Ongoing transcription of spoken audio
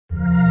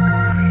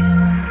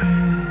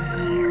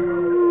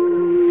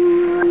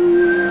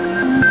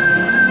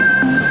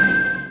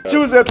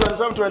Tuesday,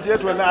 27, 28,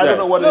 29, I don't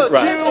know what it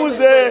is.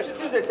 Tuesday,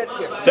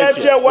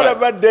 30th,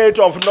 whatever date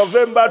of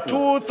November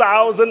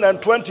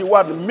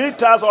 2021,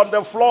 meet us on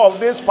the floor of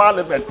this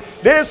parliament.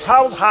 This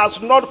house has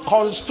not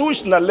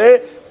constitutionally,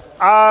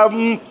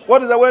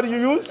 what is the word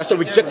you use? I said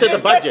rejected the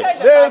budget.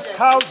 This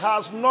house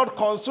has not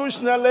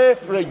constitutionally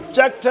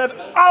rejected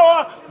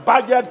our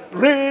budget.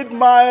 Read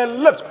my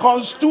lips.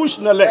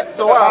 Constitutionally.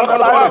 So what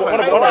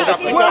about the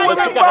speaker? We'll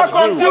be back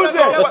on Tuesday.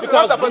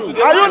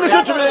 Are you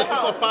listening to me?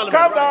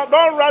 Calm down.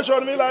 Don't rush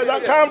on me like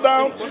that. Calm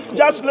down.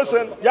 Just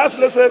listen. Just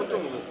listen.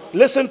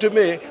 Listen to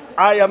me.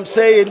 I am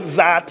saying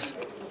that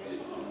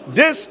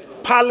this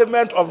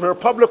Parliament of the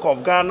Republic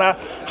of Ghana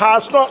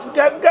has not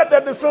get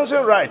the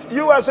distinction right.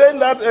 You are saying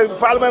that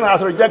Parliament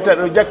has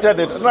rejected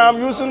it. Now I'm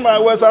using my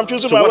words. I'm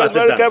choosing my words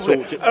very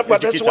carefully.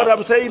 But that's what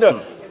I'm saying.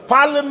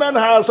 Parliament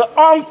has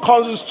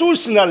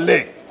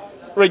unconstitutionally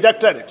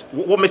rejected it.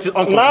 What makes it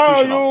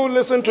unconstitutional? Now you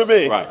listen to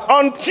me. Right.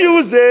 On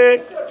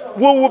Tuesday,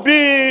 we will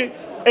be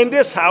in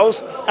this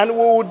house and we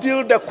will deal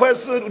with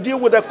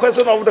the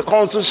question of the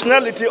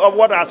constitutionality of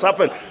what has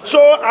happened. So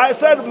I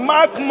said,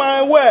 mark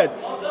my word,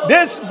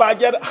 this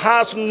budget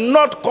has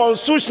not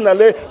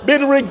constitutionally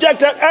been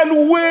rejected and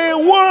we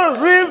will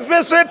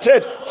revisit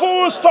it.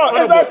 Full stop.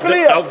 Is that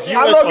clear?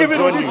 I'm not giving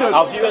you details.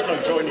 Our viewers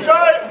will join you.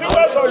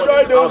 Viewers will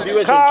join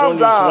you. Calm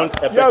down.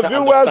 Your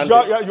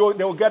viewers,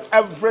 they will get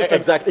everything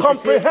exactly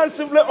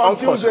comprehensively on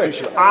Tuesday.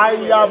 I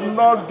am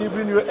not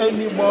giving you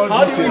any more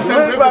details.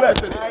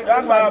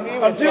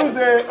 On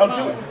Tuesday,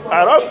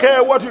 I don't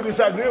care what you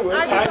disagree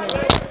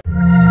with.